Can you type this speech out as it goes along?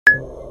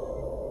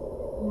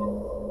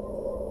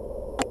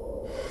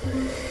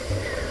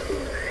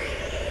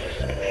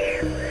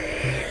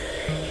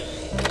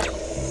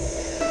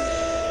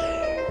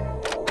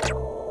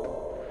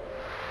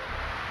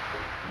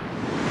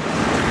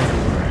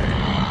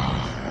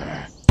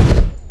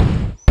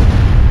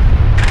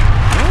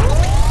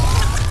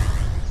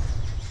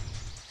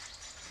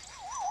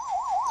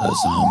The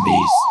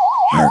zombies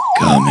are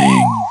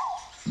coming.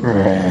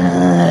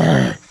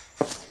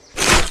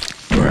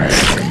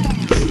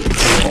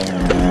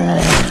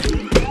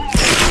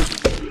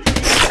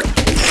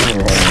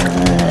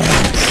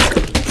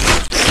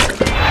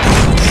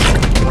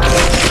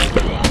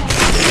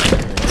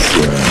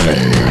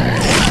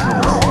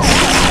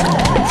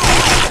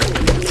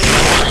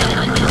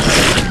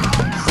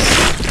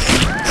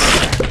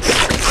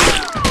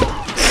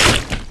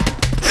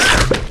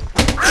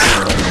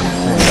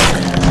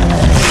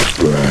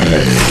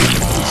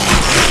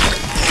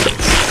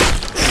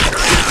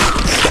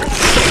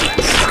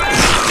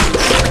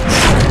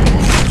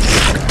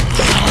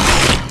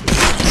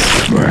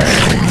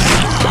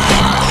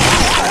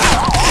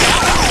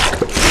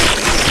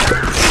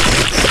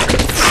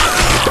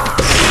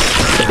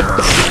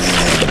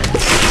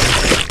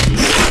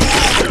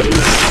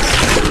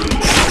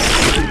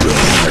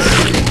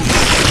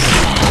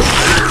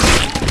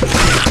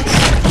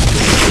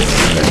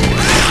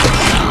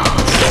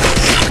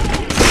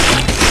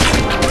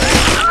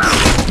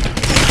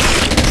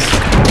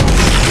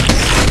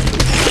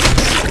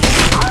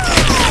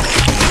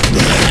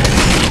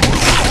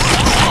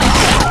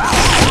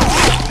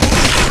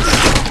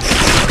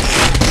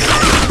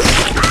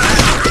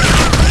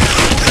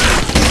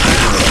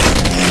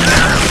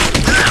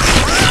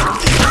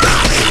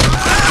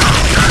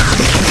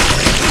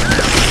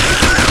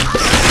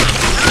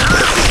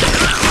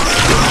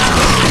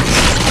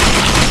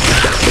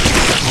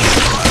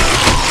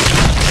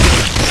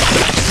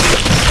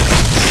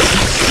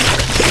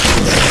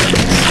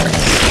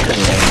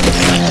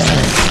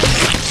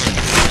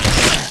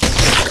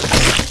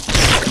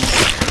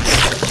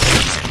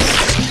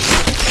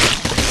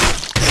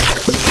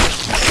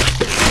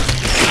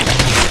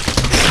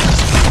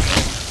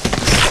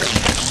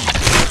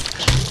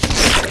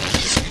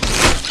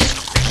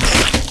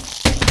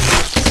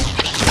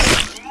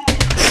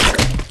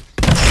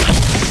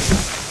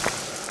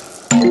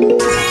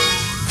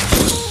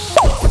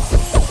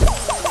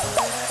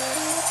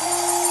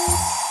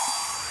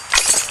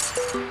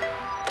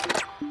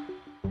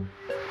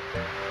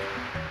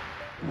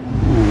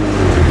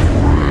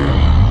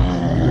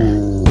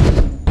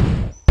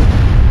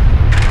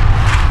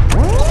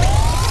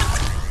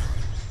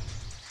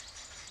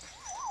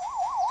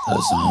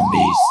 The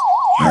zombies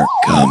are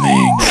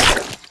coming.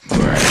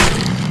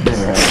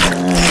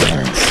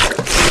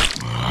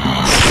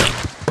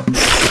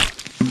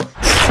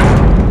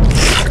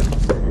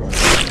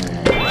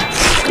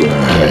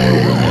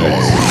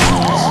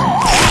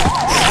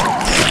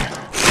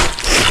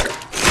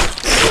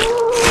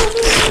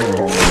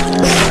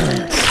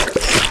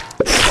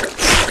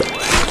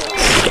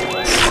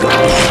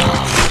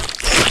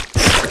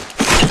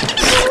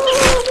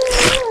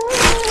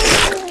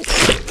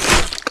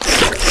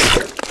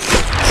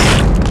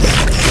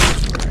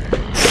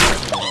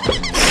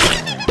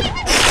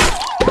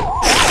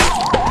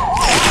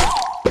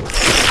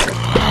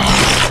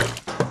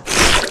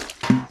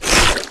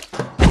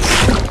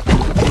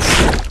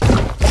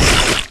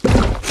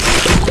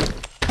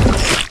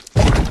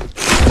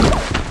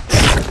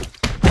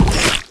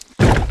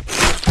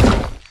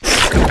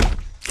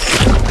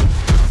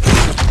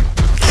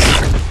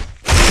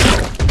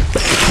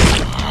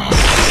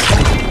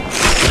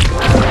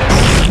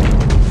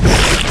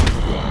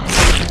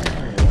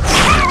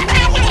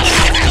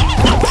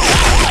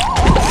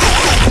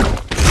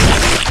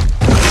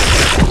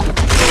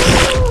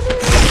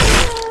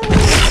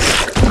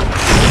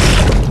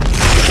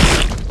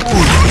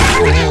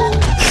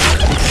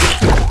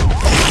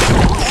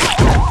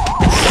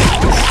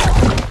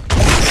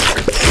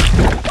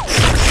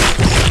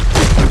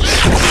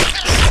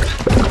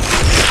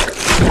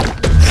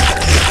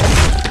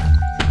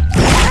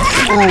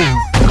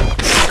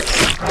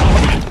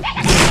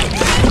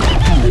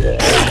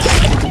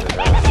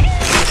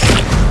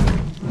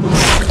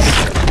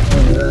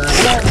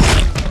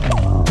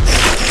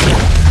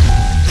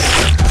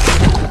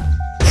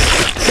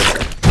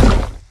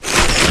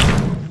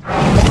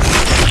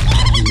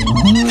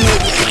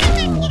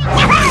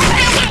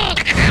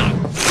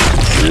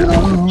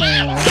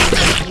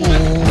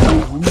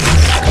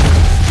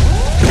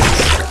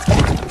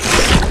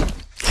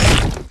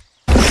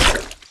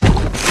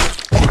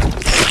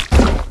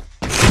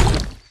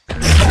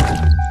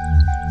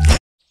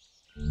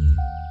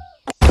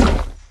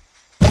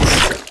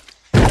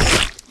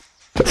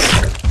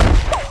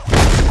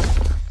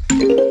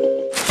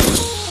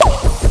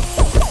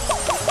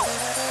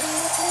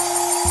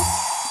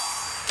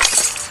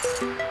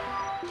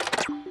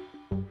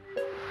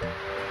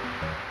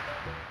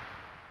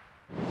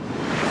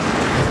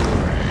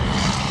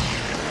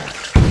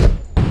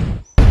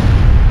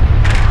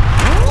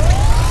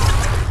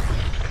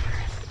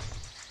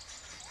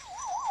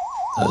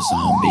 The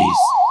zombies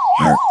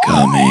are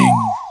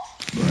coming.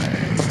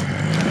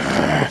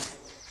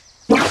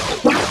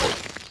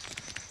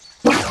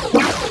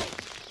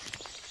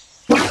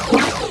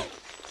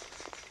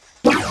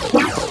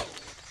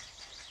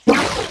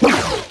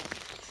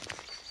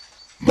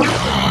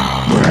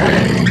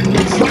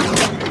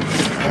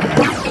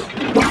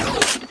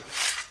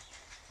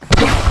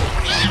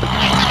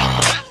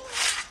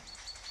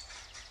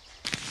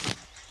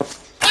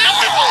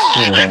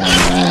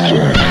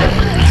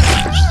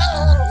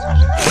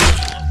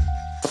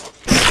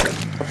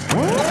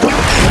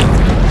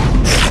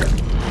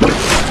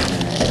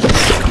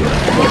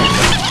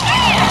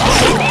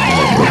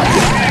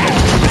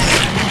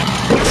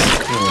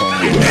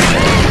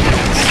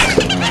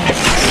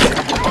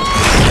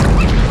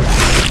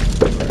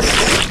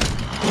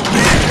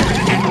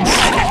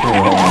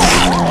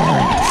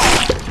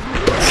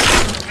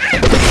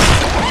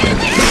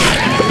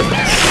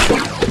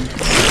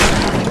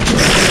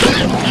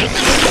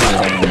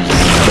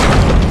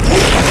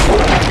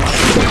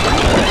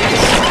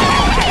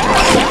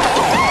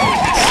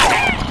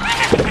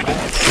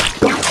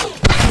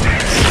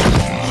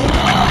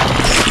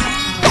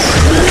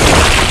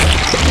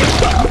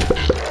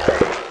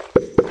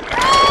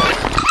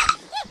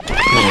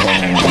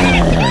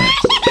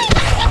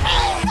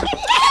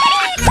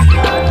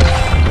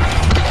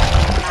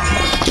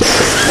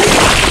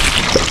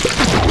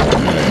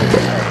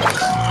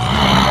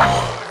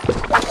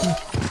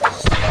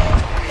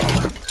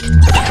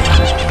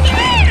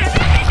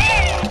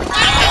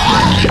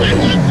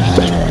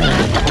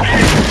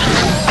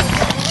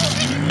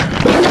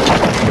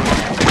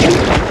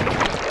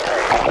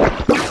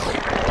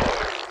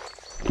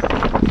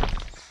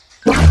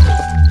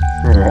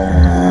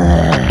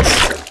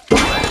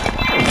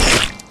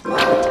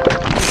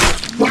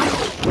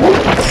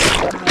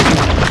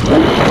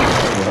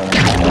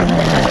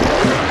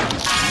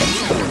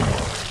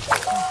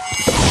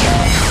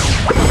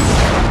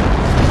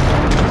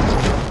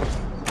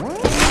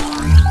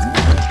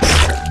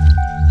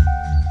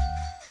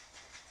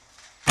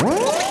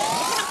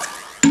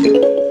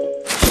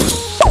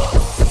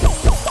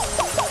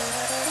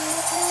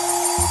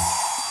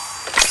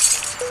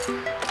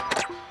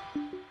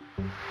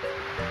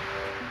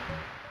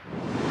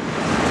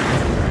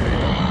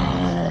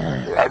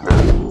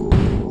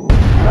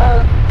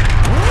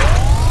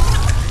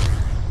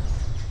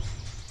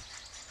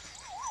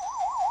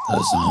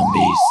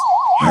 zombies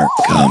are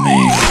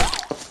coming.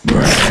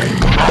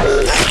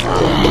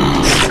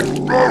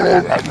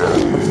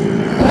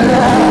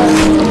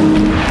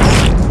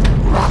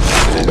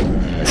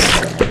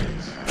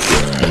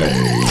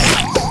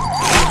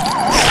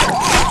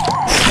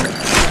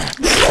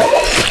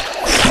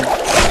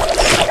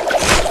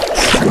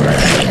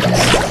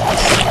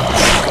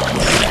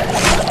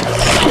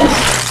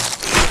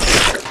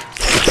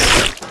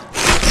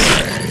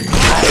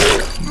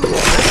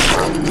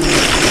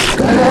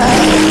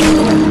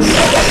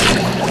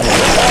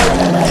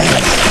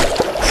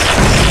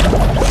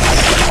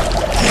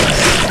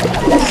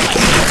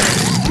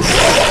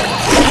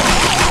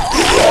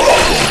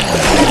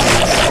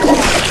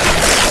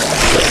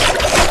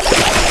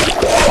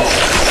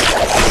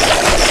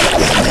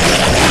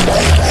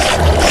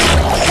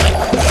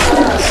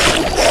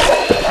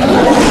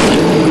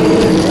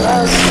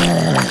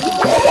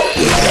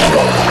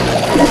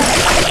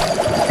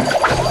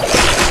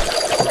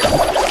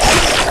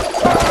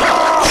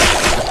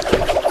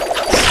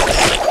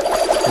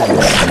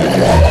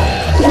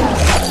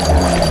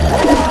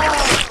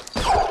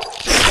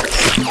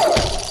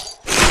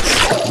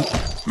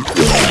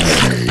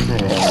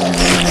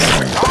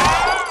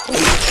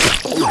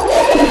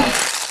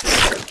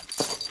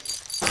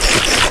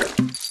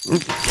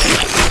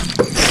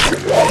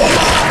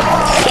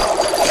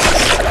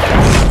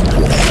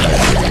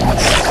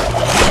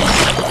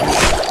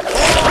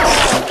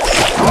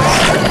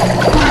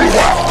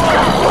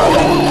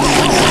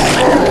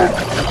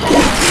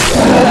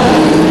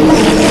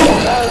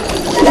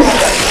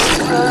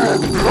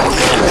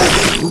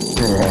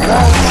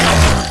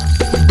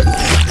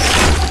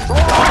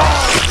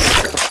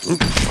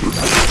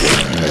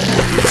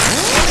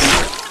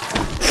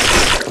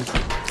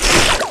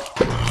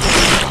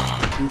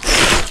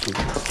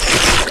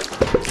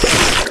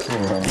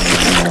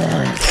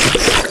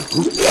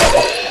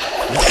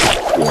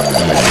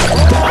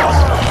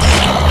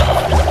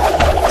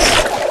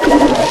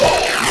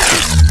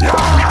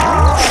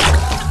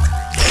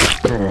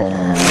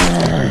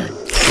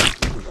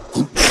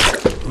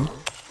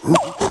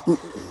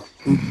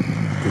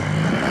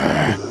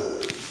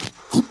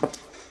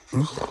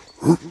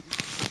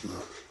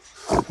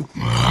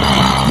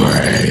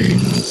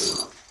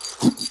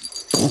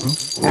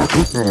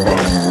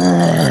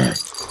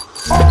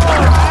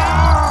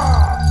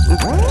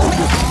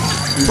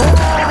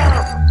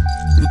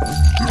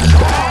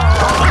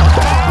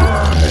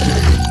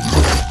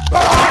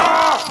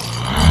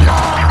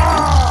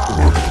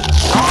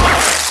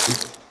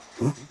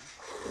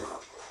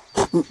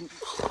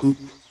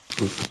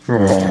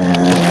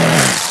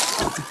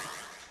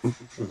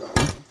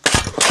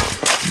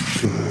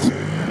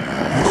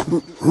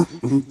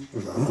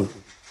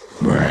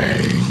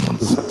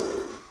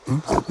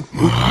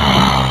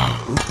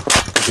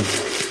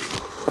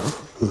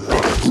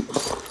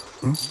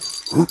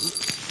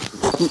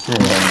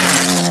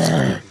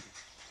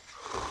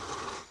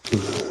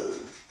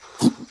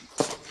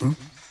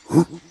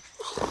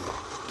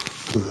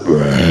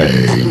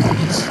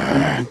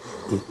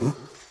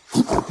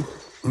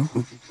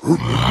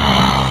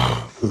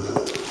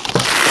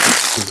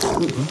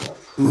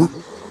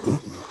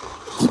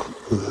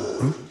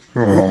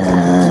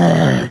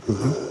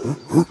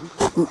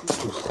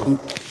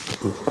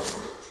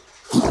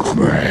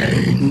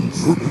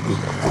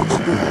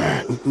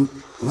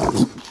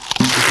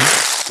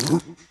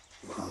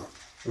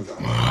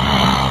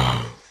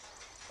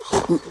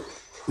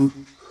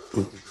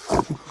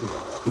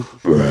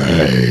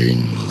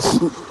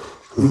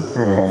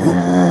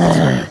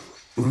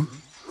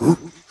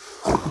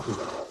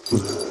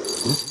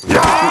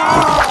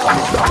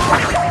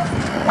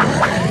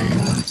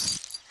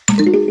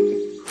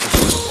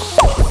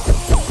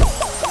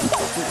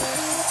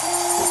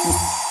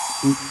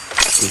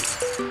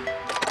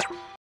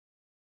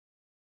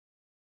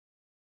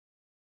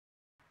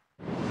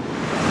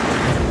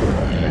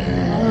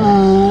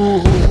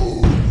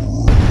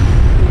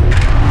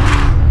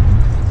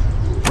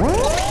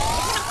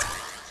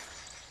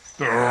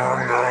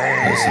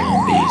 The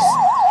zombies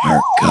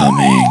are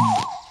coming.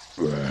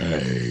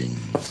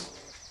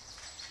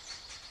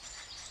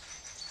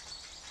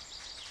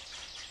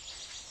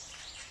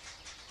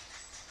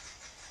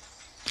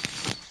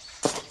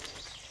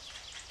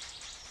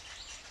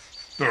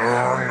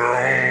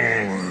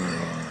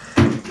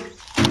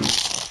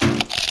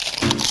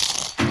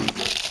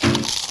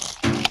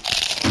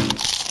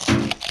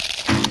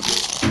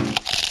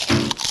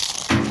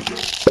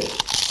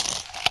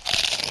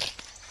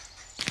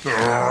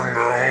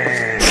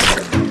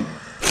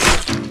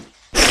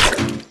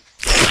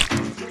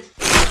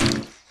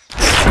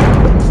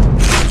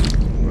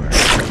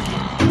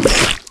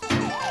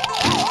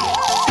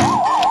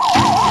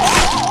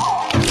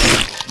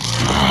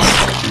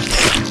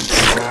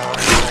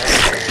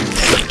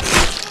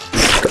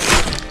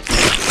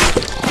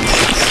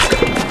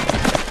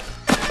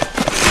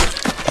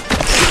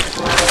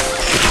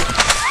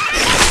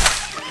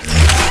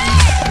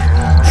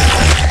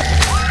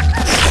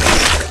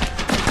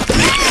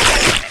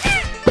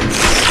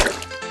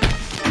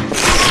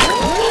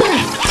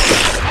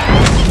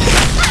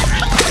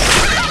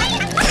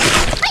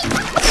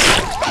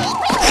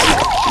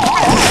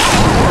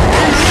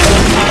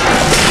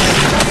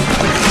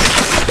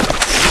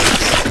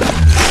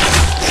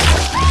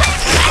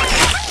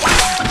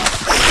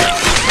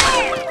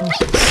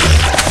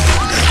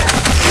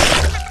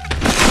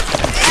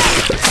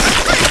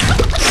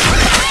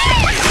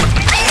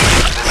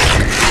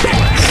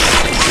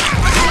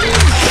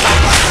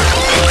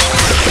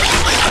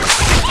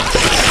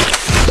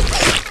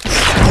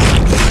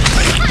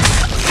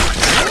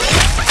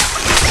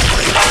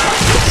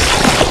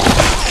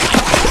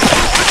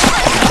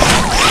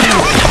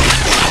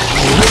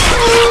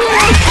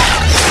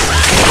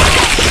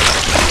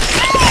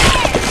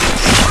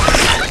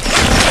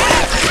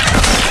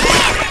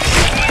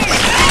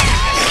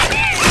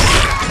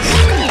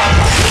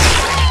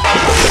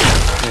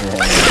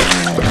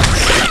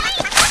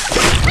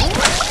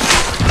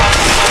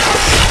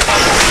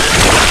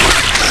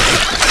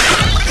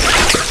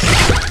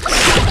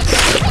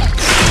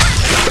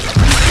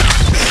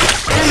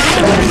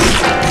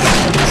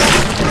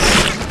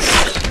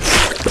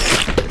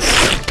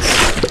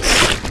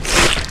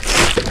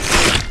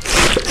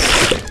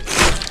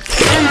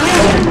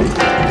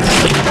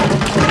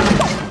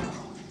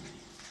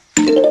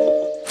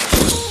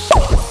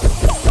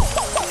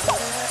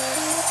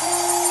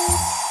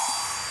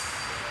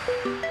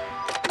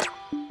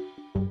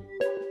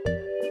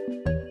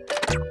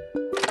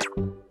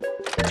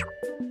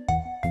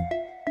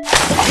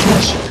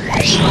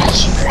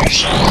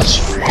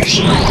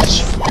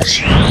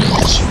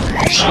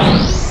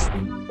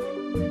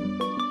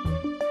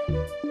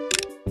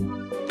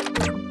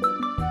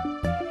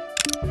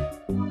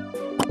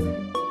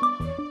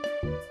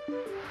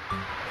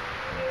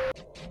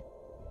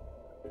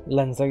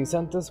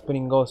 Lanzaguisantes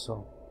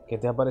Pringoso, ¿qué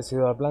te ha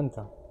parecido la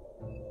planta?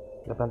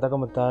 La planta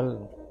como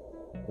tal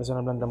es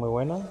una planta muy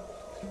buena.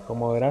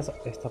 Como verás,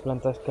 esta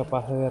planta es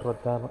capaz de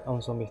derrotar a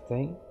un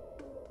Zombistein.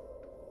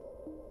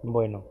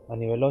 Bueno, a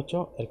nivel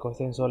 8 el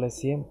coste en sol es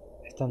 100,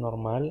 está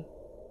normal.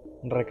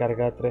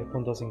 Recarga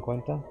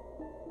 3.50,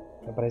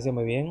 me parece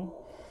muy bien.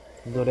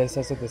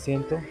 Dureza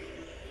 700,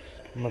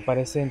 me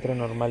parece entre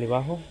normal y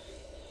bajo.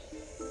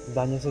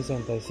 Daño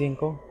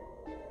 65,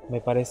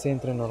 me parece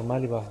entre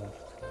normal y bajo.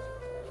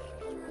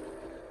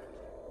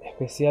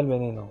 Especial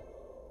veneno,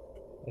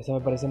 eso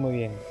me parece muy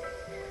bien.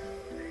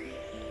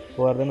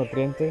 Poder de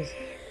nutrientes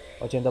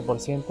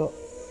 80%.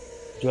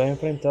 Yo he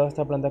enfrentado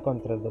esta planta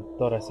contra el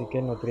doctor, así que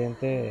el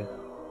nutriente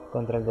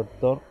contra el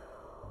doctor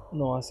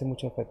no hace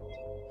mucho efecto.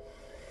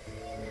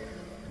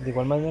 De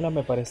igual manera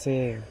me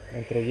parece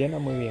entre llena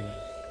muy bien.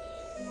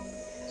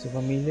 Su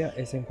familia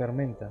es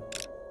enfermenta.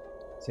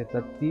 Si está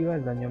activa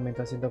el daño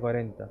aumenta a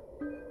 140.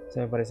 Eso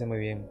me parece muy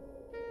bien.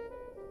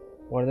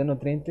 Poder de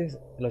nutrientes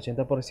el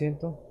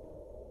 80%.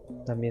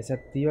 También se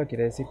activa,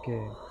 quiere decir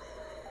que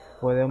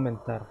puede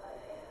aumentar.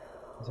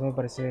 Eso me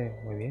parece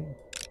muy bien.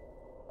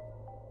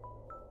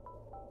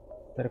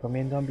 Te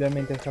recomiendo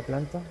ampliamente esta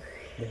planta.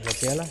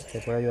 Desbloqueala, te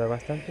puede ayudar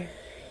bastante.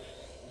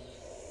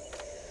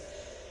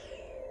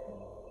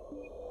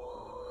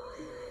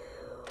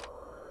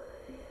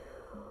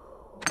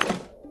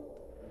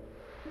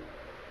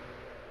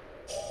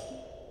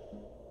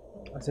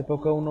 Hace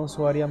poco una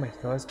usuaria me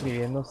estaba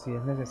escribiendo si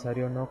es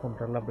necesario o no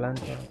comprar la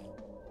planta.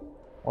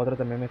 Otra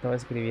también me estaba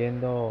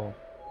escribiendo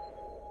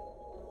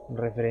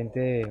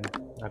referente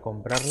a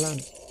comprarla.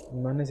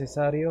 No es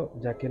necesario,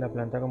 ya que la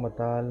planta como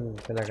tal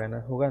te la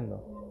ganas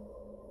jugando.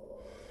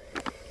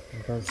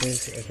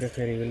 Entonces es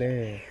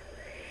preferible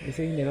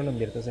ese dinero lo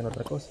inviertas en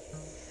otra cosa.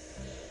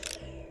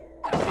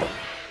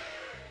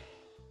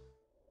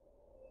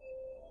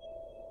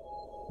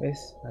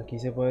 ¿Ves? Aquí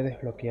se puede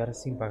desbloquear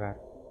sin pagar.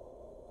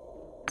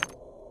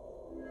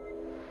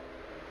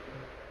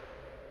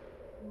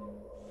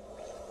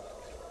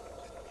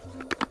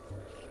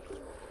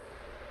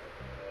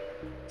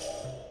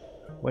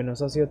 Bueno,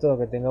 eso ha sido todo.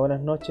 Que tenga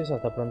buenas noches.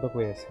 Hasta pronto,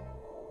 cuídese.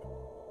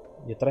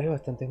 Yo traje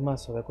bastantes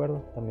mazos, ¿de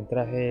acuerdo? También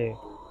traje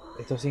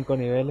estos 5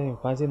 niveles en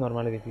fácil,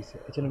 normal y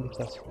difícil. Échale un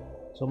vistazo.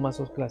 Son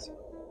mazos clásicos.